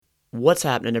What's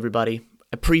happening, everybody?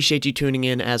 Appreciate you tuning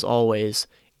in as always.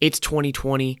 It's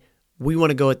 2020. We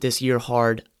want to go at this year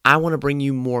hard. I want to bring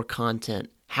you more content.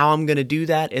 How I'm going to do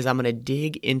that is I'm going to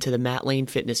dig into the Matt Lane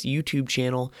Fitness YouTube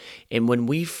channel, and when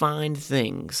we find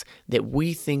things that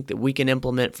we think that we can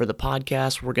implement for the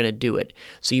podcast, we're going to do it.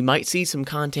 So you might see some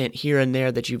content here and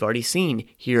there that you've already seen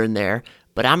here and there,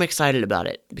 but I'm excited about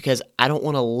it because I don't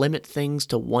want to limit things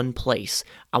to one place.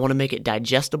 I want to make it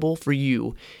digestible for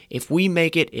you. If we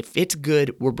make it, if it's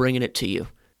good, we're bringing it to you.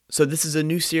 So this is a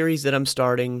new series that I'm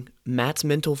starting, Matt's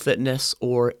Mental Fitness,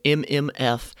 or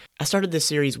MMF. I started this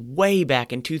series way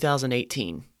back in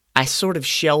 2018. I sort of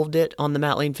shelved it on the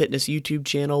Matt Lane Fitness YouTube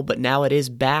channel, but now it is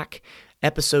back.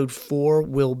 Episode 4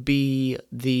 will be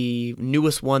the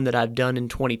newest one that I've done in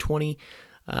 2020,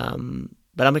 but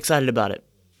I'm excited about it.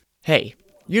 Hey,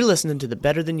 you're listening to the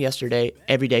Better Than Yesterday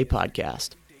Everyday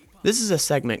Podcast. This is a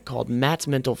segment called Matt's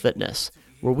Mental Fitness,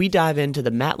 where we dive into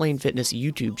the Matt Lane Fitness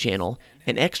YouTube channel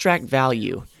and extract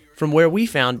value from where we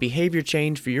found behavior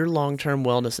change for your long-term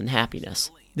wellness and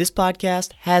happiness. This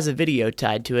podcast has a video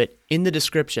tied to it in the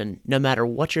description, no matter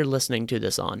what you're listening to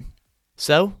this on.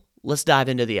 So, let's dive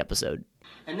into the episode.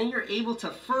 And then you're able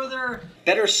to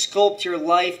better sculpt your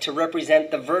life to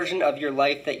represent the version of your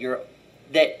life that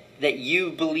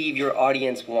you believe your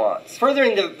audience wants.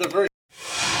 Furthering the version.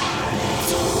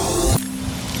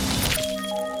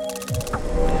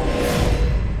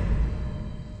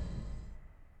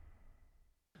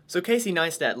 So Casey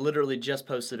Neistat literally just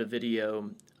posted a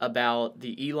video about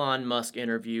the Elon Musk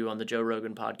interview on the Joe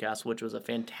Rogan podcast, which was a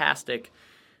fantastic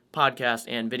podcast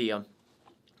and video.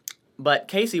 But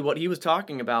Casey, what he was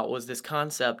talking about was this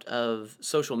concept of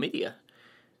social media.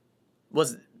 What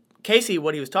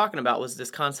he was talking about was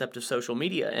this concept of social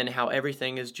media and how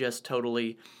everything is just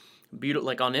totally beautiful.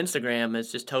 Like on Instagram, it's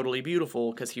just totally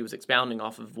beautiful because he was expounding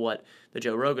off of what the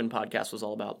Joe Rogan podcast was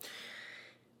all about.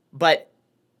 But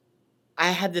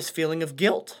I had this feeling of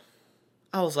guilt.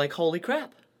 I was like, holy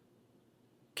crap.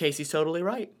 Casey's totally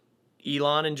right.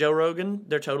 Elon and Joe Rogan,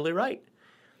 they're totally right.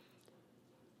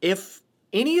 If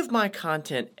any of my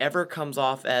content ever comes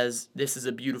off as this is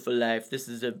a beautiful life, this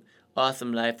is an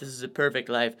awesome life, this is a perfect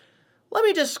life, let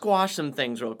me just squash some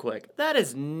things real quick.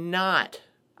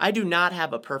 I do not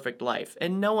have a perfect life,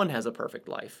 and no one has a perfect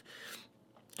life.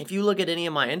 If you look at any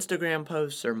of my Instagram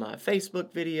posts or my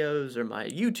Facebook videos or my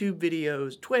YouTube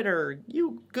videos, Twitter,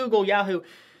 Google, Yahoo,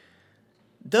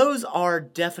 those are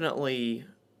definitely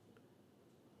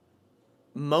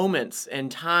moments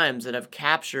and times that have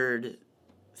captured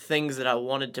things that I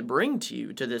wanted to bring to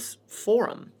you to this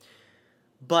forum.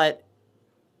 But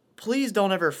please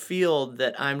don't ever feel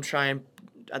that I'm trying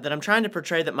to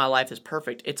portray that my life is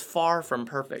perfect. It's far from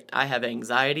perfect. I have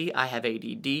anxiety. I have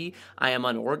ADD. I am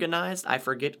unorganized. I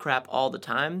forget crap all the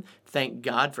time. Thank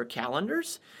God for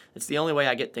calendars. It's the only way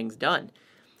I get things done.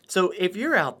 So if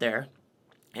you're out there,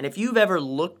 and if you've ever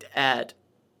looked at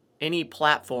any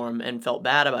platform and felt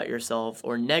bad about yourself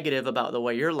or negative about the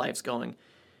way your life's going,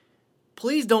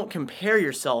 please don't compare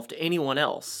yourself to anyone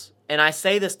else. And I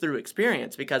say this through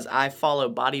experience because I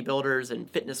follow bodybuilders and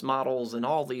fitness models and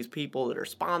all these people that are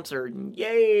sponsored and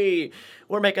yay,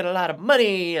 we're making a lot of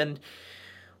money and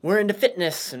we're into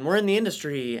fitness and we're in the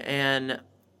industry. And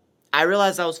I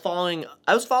realized I was following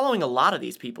a lot of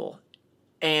these people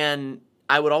and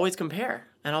I would always compare.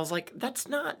 And I was like,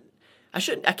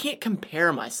 I can't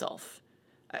compare myself.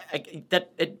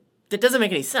 That doesn't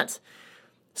make any sense.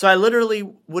 So I literally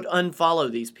would unfollow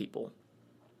these people,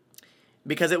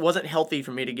 because it wasn't healthy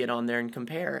for me to get on there and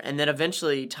compare. And then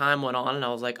eventually time went on and I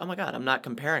was like, oh my God, I'm not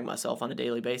comparing myself on a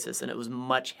daily basis. And it was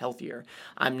much healthier.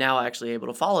 I'm now actually able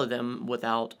to follow them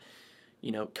without,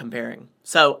 comparing.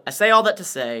 So I say all that to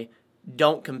say,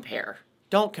 don't compare.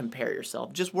 Don't compare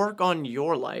yourself. Just work on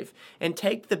your life and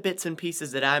take the bits and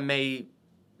pieces that I may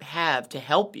have to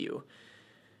help you.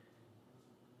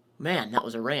 Man, that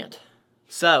was a rant.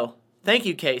 So thank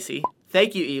you, Casey.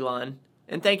 Thank you, Elon.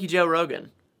 And thank you, Joe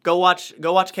Rogan. Go watch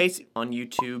Casey on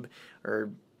YouTube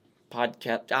or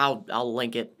podcast. I'll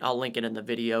link it. I'll link it in the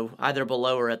video, either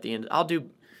below or at the end. I'll do.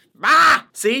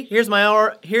 See, here's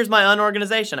my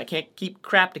unorganization. I can't keep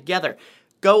crap together.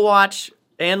 Go watch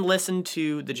and listen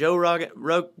to the Joe Rogan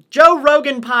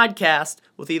podcast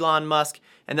with Elon Musk,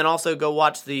 and then also go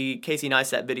watch the Casey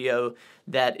Neistat video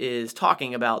that is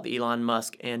talking about the Elon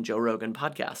Musk and Joe Rogan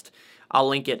podcast. I'll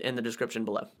link it in the description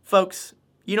below. Folks,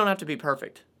 you don't have to be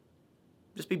perfect.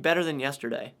 Just be better than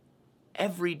yesterday.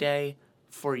 Every day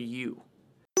for you.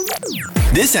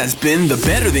 This has been the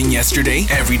Better Than Yesterday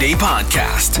Everyday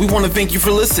Podcast. We want to thank you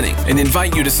for listening and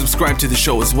invite you to subscribe to the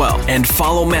show as well. And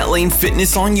follow Matt Lane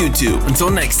Fitness on YouTube. Until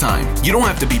next time, you don't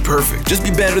have to be perfect. Just be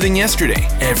better than yesterday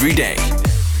every day.